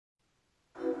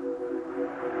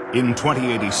In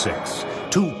 2086,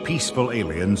 two peaceful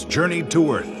aliens journeyed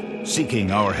to Earth, seeking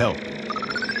our help.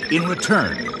 In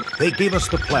return, they gave us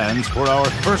the plans for our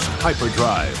first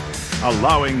hyperdrive,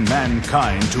 allowing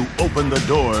mankind to open the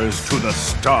doors to the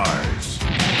stars.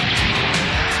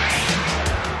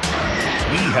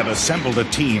 We have assembled a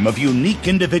team of unique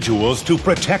individuals to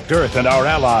protect Earth and our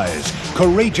allies,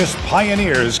 courageous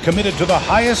pioneers committed to the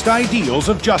highest ideals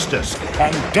of justice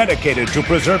and dedicated to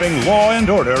preserving law and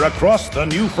order across the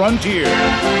new frontier.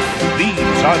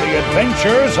 These are the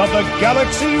adventures of the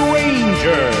Galaxy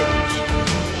Rangers.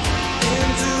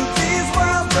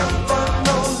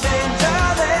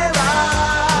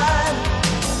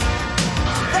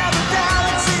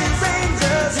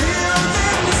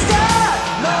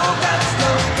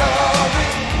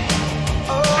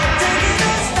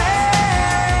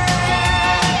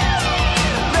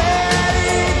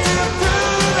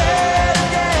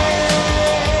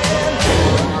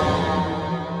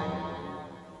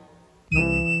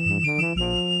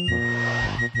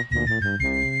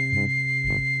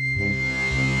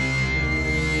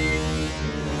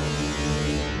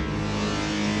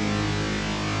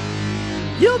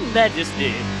 Your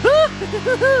Majesty,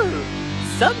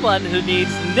 someone who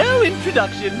needs no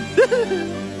introduction.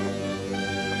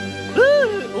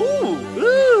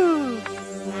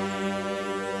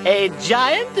 A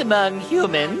giant among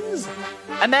humans,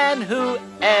 a man who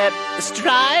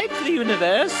strides the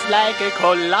universe like a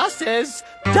colossus,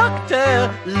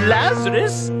 Dr.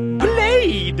 Lazarus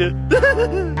Blade.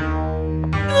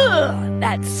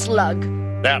 That slug.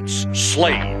 That's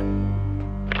Slade.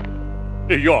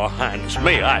 Your Highness,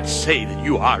 may I say that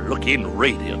you are looking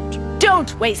radiant.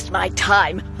 Don't waste my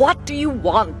time. What do you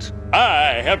want?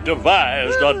 I have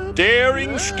devised a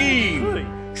daring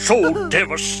scheme. So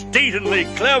devastatingly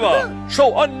clever,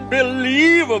 so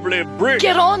unbelievably brilliant.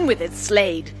 Get on with it,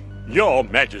 Slade. Your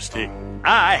Majesty,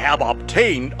 I have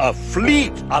obtained a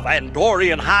fleet of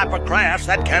Andorian hypercrafts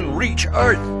that can reach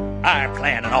Earth. I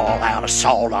plan an all-out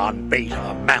assault on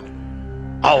Beta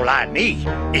Mountain. All I need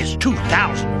is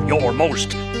 2,000 of your most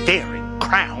daring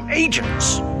crown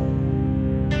agents.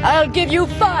 I'll give you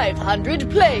 500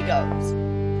 Plagos.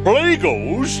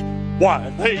 Plagos? Why,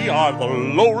 they are the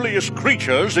lowliest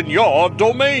creatures in your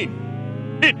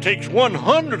domain. It takes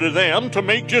 100 of them to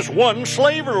make just one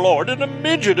slaver lord and a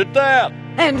midget at that.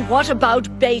 And what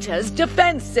about Beta's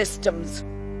defense systems?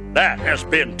 That has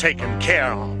been taken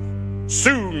care of.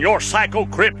 Soon your psycho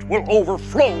crypt will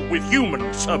overflow with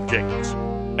human subjects.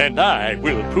 And I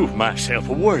will prove myself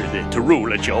worthy to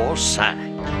rule at your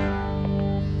side.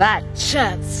 That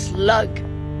chance slug.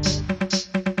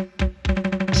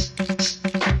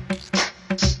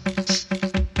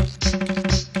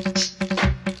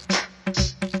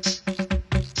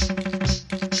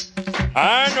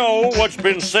 I know what's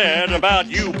been said about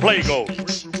you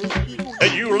Plagos.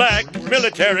 That you lack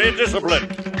military discipline.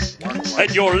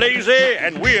 That you're lazy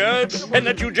and weird and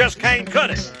that you just can't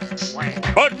cut it.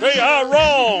 But they are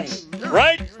wrong,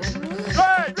 right?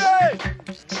 Right!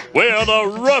 We're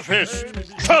the roughest,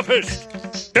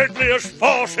 toughest, deadliest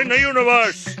force in the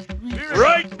universe,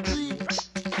 right?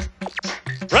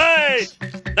 Right!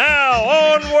 Now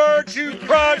onward to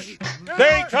crush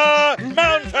Beta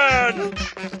Mountain!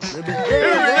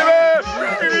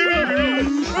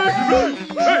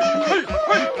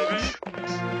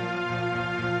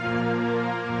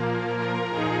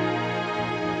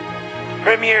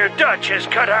 Premier Dutch has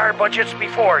cut our budgets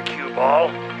before, Q-Ball.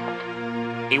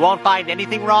 He won't find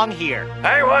anything wrong here.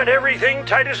 I want everything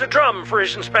tight as a drum for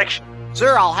his inspection.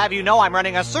 Sir, I'll have you know I'm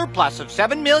running a surplus of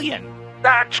 7 million.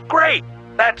 That's great.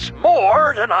 That's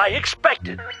more than I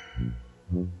expected.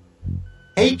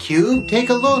 Hey, Cube, take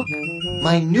a look.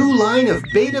 My new line of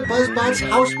Beta BuzzBots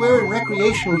houseware and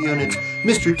recreational units.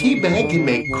 Mr. Teabag can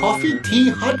make coffee, tea,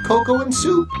 hot cocoa, and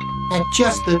soup at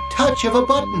just the touch of a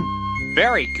button.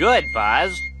 Very good,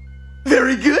 Buzz.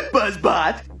 Very good,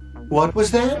 BuzzBot. What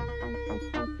was that?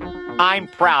 I'm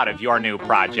proud of your new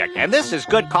project, and this is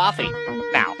good coffee.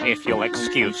 Now, if you'll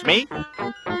excuse me,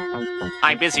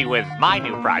 I'm busy with my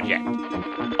new project.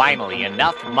 Finally,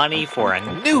 enough money for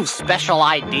a new special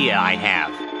idea I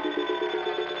have.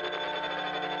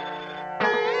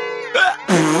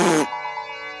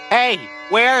 Hey,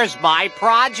 where's my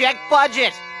project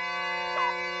budget?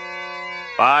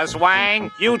 Buzzwang,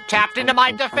 you tapped into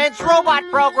my defense robot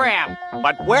program.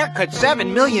 But where could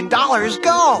 $7 million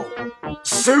go?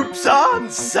 Soup's on,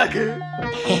 sucker.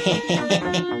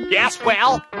 Yes,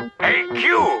 well? Hey,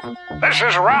 Q, this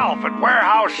is Ralph at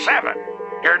Warehouse 7.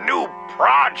 Your new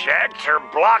projects are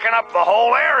blocking up the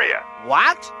whole area.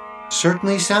 What?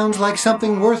 Certainly sounds like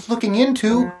something worth looking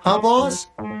into, huh, boss?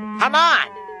 Come on,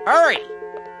 hurry.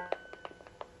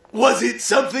 Was it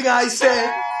something I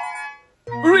said?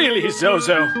 Really,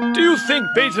 Zozo? Do you think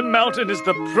Beta Mountain is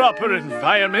the proper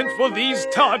environment for these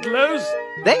toddlers?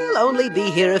 They'll only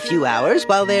be here a few hours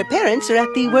while their parents are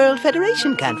at the World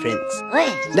Federation Conference.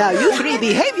 Now you three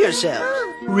behave yourselves.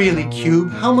 Really,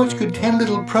 Cube, how much could 10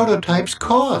 little prototypes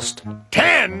cost?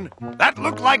 10? That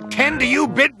looked like 10 to you,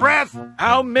 Bit Breath?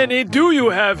 How many do you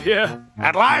have here?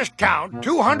 At last count,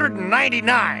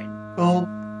 299. Oh.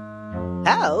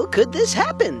 How could this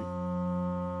happen?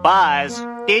 Buzz,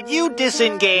 did you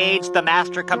disengage the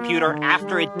master computer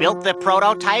after it built the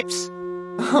prototypes?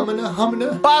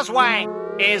 Humana.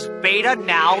 Buzzwang, is Beta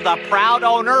now the proud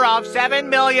owner of $7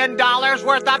 million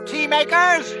worth of tea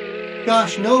makers?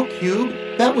 Gosh, no, Cube.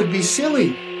 That would be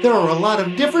silly. There are a lot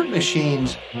of different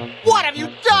machines. What have you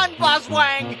done,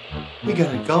 Buzzwang? We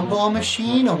got a gumball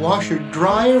machine, a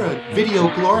washer-dryer, a video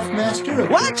glorf master,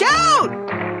 Watch out!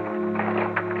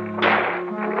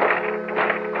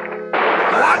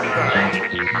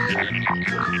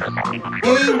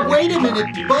 Hey, wait a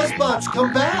minute! Buzzbots,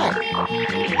 come back!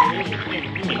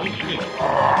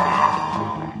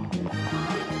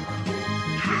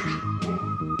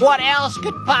 What else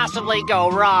could possibly go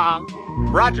wrong?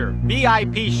 Roger.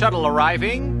 VIP shuttle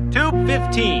arriving. Tube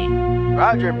 15.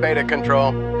 Roger, Beta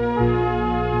Control.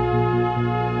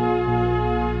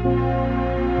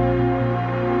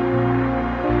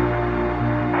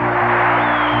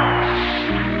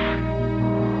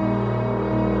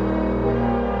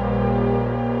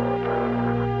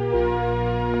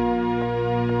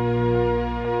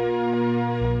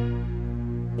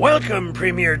 Welcome,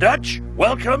 Premier Dutch.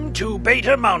 Welcome to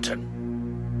Beta Mountain.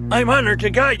 I'm honored to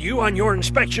guide you on your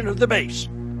inspection of the base.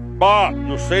 Bah,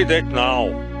 you say that now.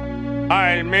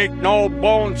 I'll make no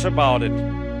bones about it.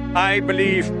 I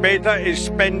believe Beta is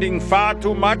spending far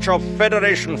too much of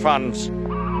Federation funds.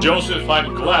 Joseph,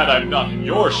 I'm glad I'm not in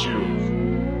your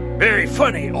shoes. Very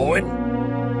funny, Owen.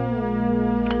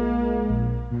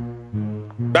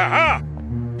 Aha!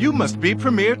 You must be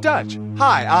Premier Dutch.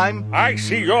 Hi, I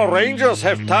see your Rangers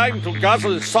have time to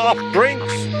guzzle soft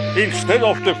drinks instead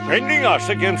of defending us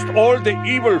against all the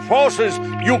evil forces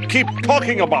you keep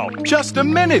talking about. Just a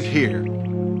minute here.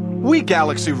 We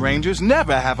Galaxy Rangers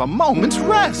never have a moment's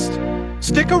rest.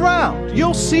 Stick around.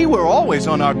 You'll see we're always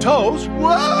on our toes.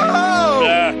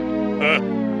 Whoa!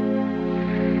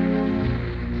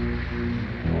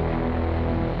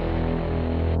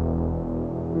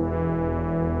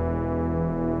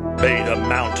 Beta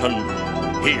Mountain,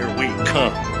 here we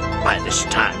come. By this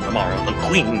time tomorrow, the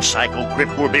Queen Cycle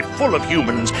Crypt will be full of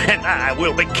humans, and I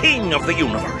will be king of the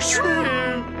universe.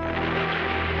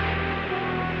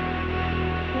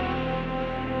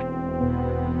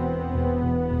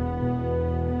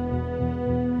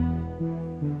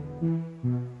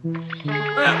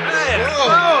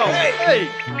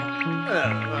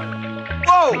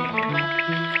 Whoa!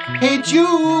 Hey,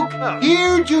 Juke!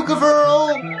 Here,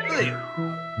 Jukeverl!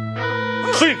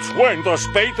 Since when does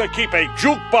Beta keep a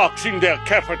jukebox in their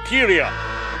cafeteria?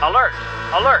 Alert!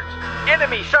 Alert!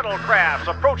 Enemy shuttlecrafts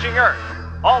approaching Earth.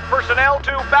 All personnel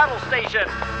to battle station.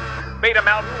 Beta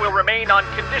Mountain will remain on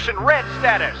condition red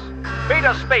status.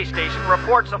 Beta Space Station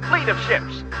reports a fleet of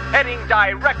ships heading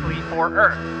directly for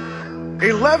Earth.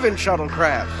 11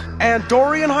 shuttlecrafts and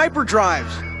Dorian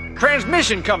hyperdrives.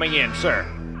 Transmission coming in, sir.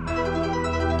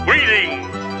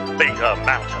 Greetings, Beta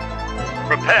Mountain.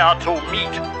 Prepare to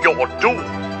meet your doom.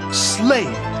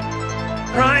 Slade.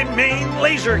 Prime main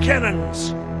laser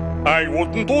cannons. I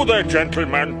wouldn't do that,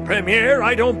 gentlemen. Premier,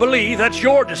 I don't believe that's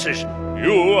your decision.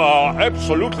 You are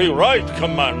absolutely right,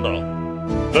 Commander.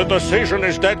 The decision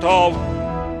is that of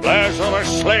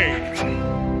Lazarus Slade.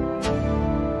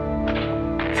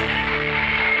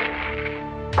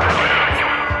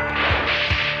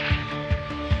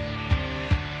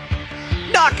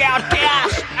 Knockout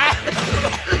gas!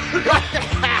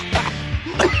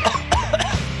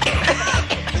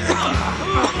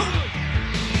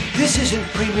 This isn't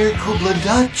Premier Kubla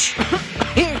Dutch.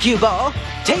 Here, cue ball.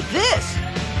 Take this.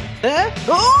 Huh?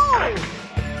 Oh!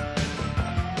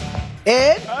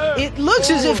 Ed, it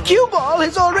looks as if cue ball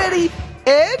has already...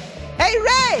 Ed? Hey,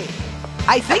 Ray!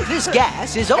 I think this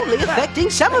gas is only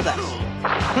affecting some of us.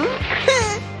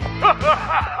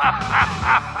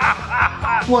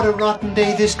 What a rotten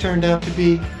day this turned out to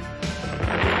be.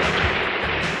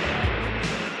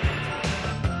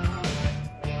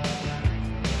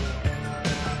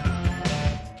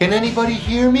 Can anybody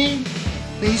hear me?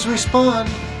 Please respond.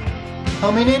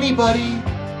 Come in, anybody.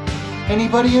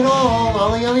 Anybody at all.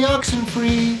 Ollie Ollie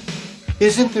Oxenfree.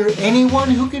 Isn't there anyone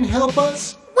who can help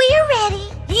us? We're ready.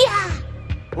 Yeah.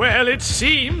 Well, it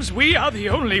seems we are the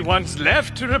only ones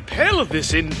left to repel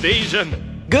this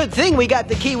invasion. Good thing we got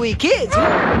the Kiwi kids.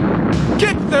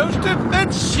 Get those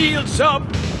defense shields up!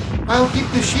 I'll keep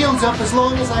the shields up as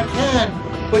long as I can,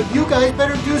 but you guys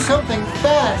better do something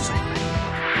fast.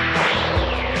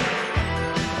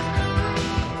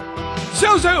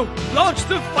 Zozo, launch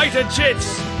the fighter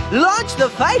jets! Launch the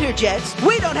fighter jets?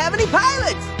 We don't have any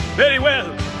pilots! Very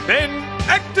well. Then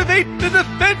activate the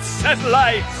defense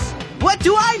satellites! What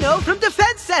do I know from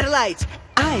defense satellites?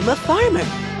 I'm a farmer.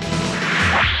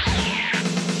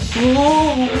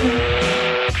 Whoa.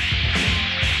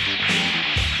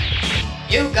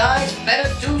 You guys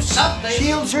better do something.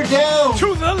 Shields are down.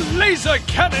 To the laser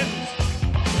cannons!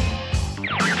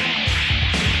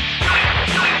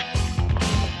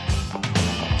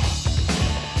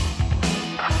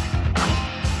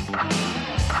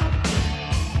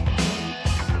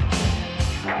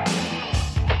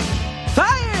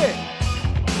 Fire!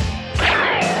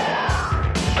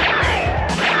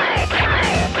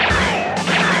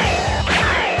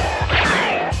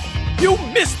 You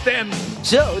missed them!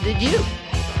 So did you.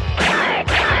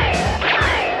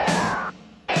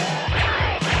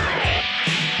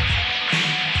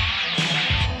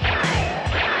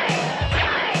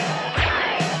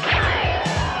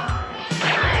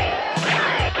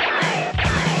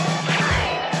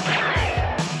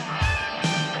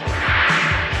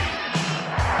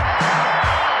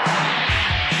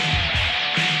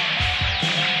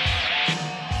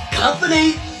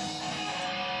 Company!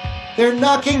 They're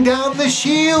knocking down the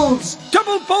shields.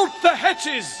 Double bolt the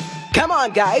hatches! Come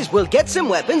on, guys. We'll get some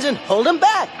weapons and hold them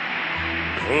back.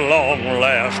 Long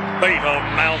last, Beta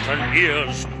Mountain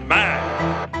is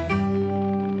mine.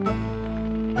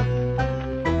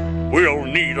 We'll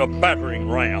need a battering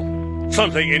ram.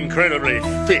 Something incredibly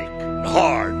thick and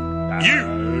hard.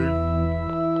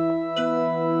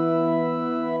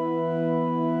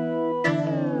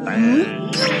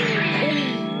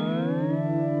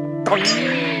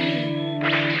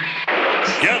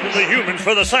 Gather the humans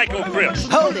for the Psycho Grip.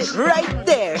 Hold it right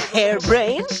there,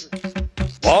 hairbrain.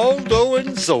 Waldo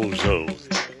and Zozo.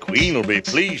 Queen will be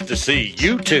pleased to see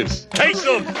you two. Take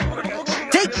them!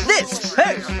 Take this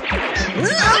first.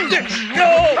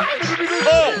 No!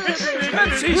 Oh!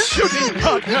 Fancy shooting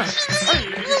partner!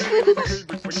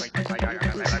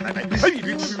 Hey,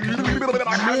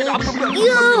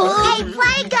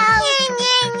 Play-Go!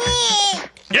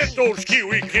 Get those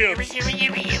Kiwi kids!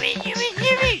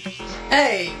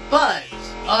 Hey, Buzz!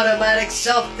 Automatic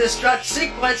self-destruct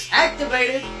sequence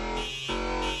activated!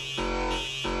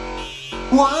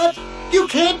 What? You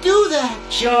can't do that!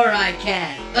 Sure I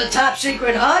can. The top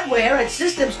secret hardware and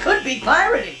systems could be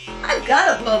pirated. I've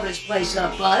gotta blow this place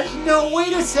up, Buzz. No,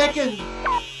 wait a second.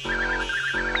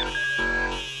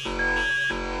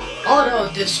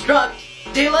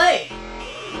 Auto-destruct delay.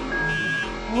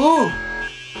 Whoa.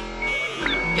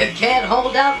 You can't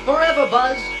hold out forever,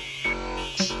 Buzz.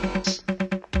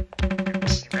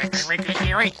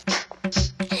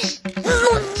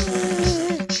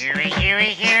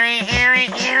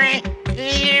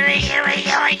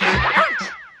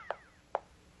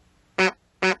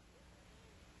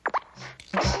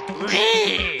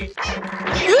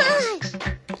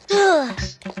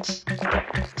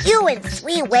 You and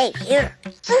Sweet wait here.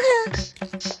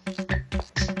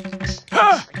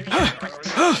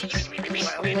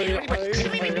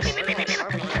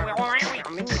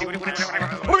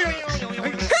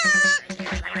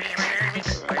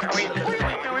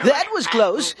 That was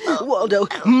close. Waldo,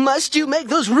 must you make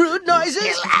those rude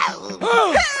noises?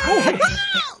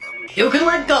 You can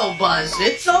let go, Buzz.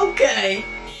 It's okay.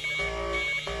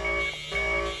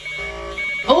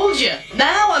 Hold you.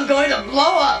 Now I'm going to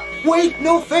blow up. Wait,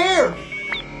 no fair.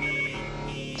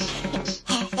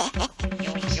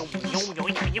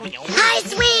 Hi,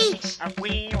 Sweet.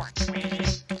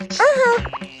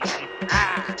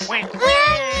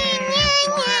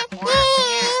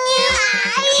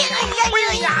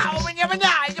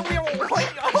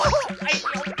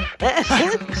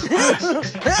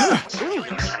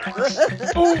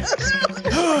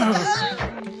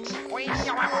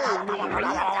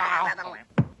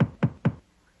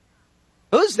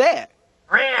 Who's there?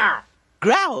 Growl.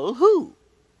 Growl who?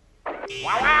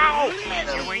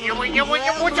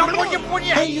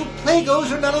 Hey, you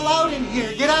Play-Gos are not allowed in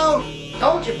here. Get out.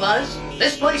 Told you, Buzz.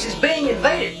 This place is being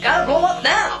invaded. Gotta blow up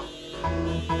now.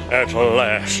 At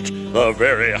last, the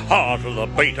very heart of the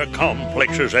Beta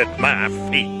complex is at my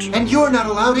feet. And you're not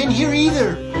allowed in here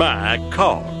either. My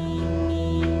call.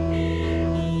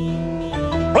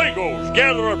 Play-Gos,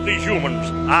 gather up these humans.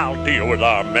 I'll deal with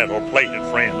our metal-plated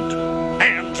friend.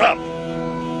 Hands up.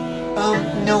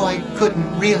 No, I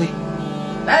couldn't really.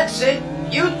 That's it.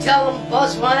 You tell him,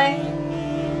 Buzzwang.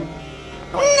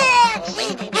 Nah,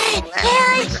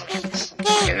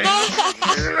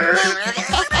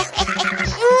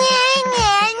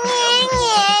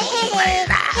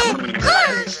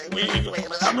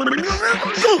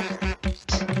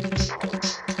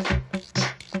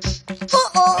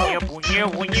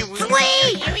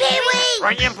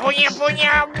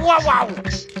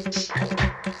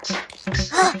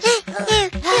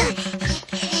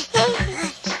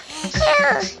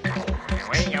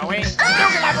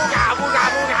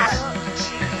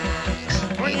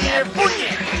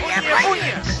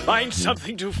 Find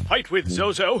something to fight with,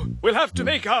 Zozo. We'll have to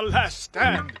make our last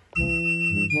stand.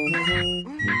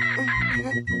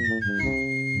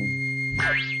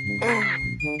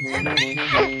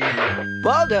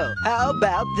 Waldo, how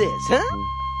about this, huh?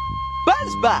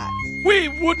 Buzzbot! We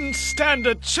wouldn't stand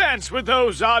a chance with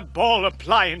those oddball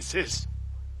appliances.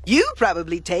 You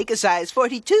probably take a size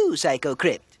 42, Psycho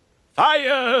Crypt.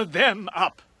 Fire them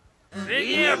up.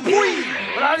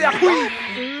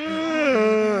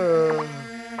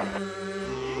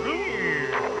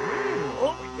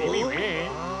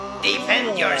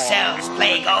 Defend yourselves,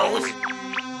 Playgos.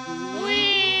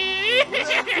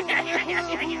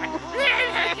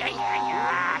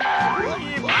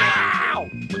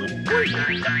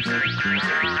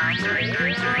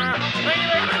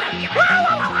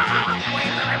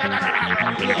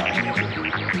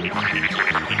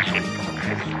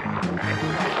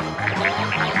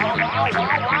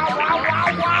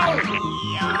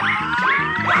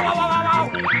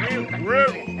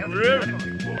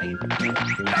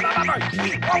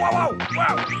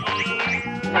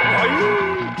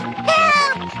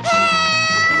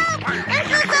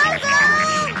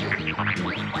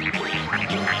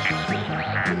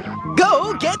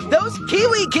 Go get those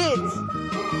Kiwi kids!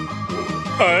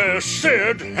 I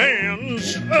said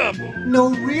hands up. No,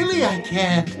 really, I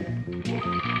can't.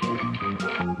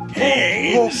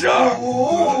 Hands up.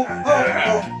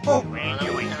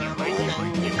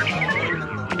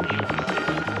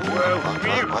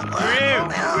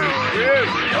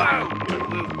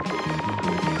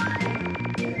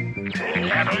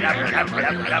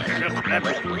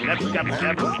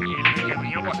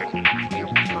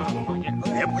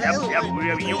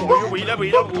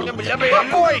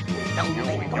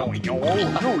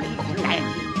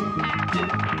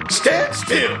 Stand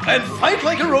still and fight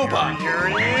like a robot.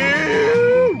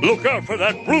 Look out for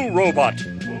that blue robot.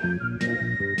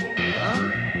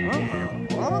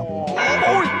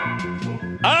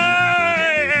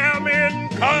 I am in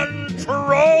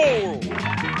control.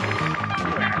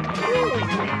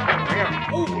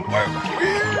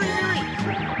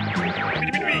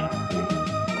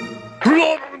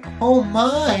 Oh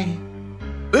my!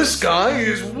 This guy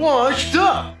is washed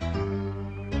up.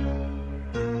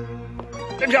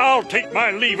 I'll take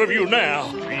my leave of you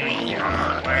now.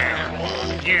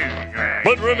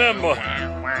 But remember,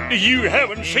 you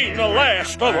haven't seen the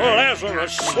last of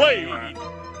Lazarus Slade.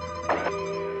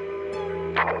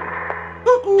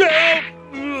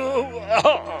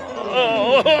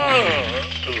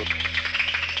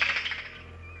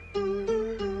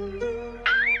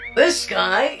 This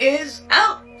guy is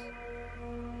out.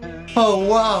 Oh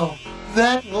wow,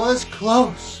 that was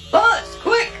close. Buzz,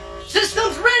 quick!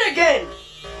 System's red again!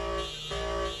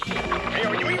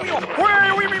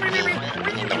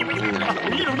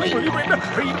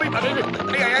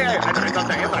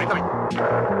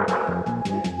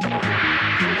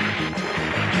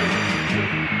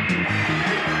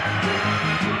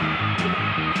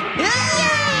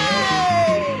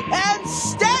 Yay! And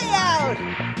stay out!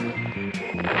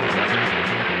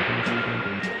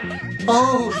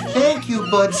 Oh, thank you,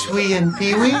 Bud Swee and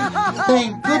Pee-wee.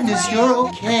 Thank goodness you're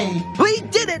okay. We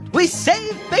did it! We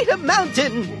saved Beta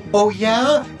Mountain! Oh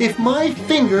yeah? If my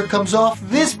finger comes off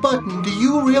this button, do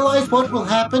you realize what will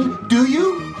happen? Do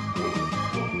you?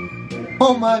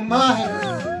 Oh my.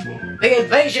 The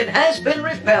invasion has been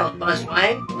repelled,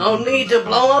 Buzzwang. No need to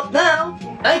blow up now.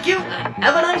 Thank you, and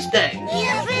have a nice day.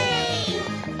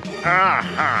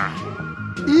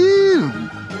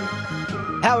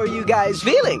 How are you guys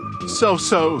feeling?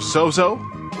 So-so.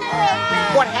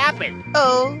 What happened?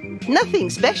 Oh, nothing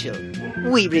special.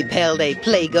 We repelled a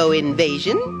Playgo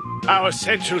invasion. Our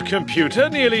central computer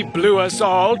nearly blew us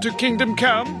all to Kingdom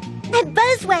Come. And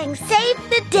Buzzwang saved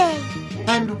the day.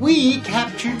 And we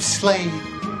captured Slade.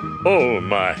 Oh,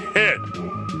 my head.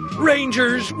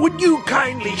 Rangers, would you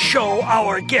kindly show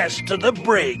our guest to the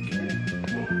brig?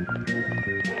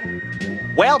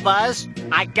 Well, Buzz,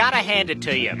 I gotta hand it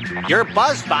to you. Your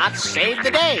Buzzbots saved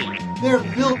the day. They're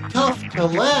built tough to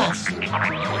last.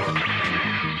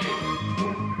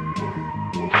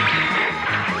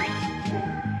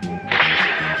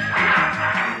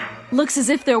 Looks as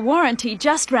if their warranty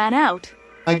just ran out.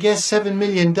 I guess $7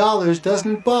 million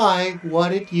doesn't buy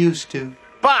what it used to.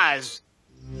 Buzz!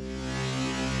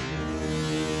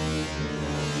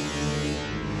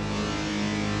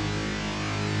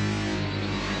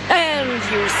 And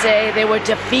you say they were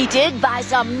defeated by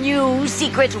some new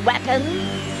secret weapon?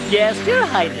 Yes, Your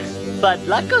Highness. But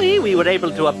luckily we were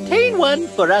able to obtain one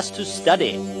for us to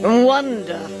study.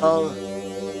 Wonderful.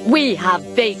 We have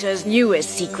Beta's newest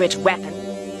secret weapon.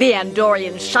 The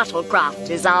Andorian shuttlecraft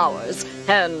is ours.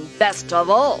 And best of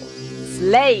all,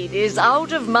 Slade is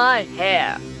out of my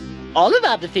hair. All of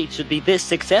our defeats should be this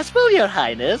successful, Your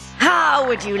Highness. How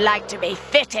would you like to be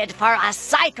fitted for a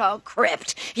psycho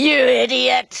crypt, you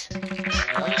idiot?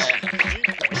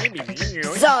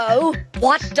 So,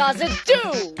 what does it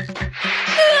do?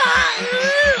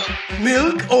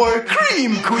 Milk or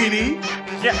cream, Queenie?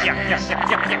 Yeah.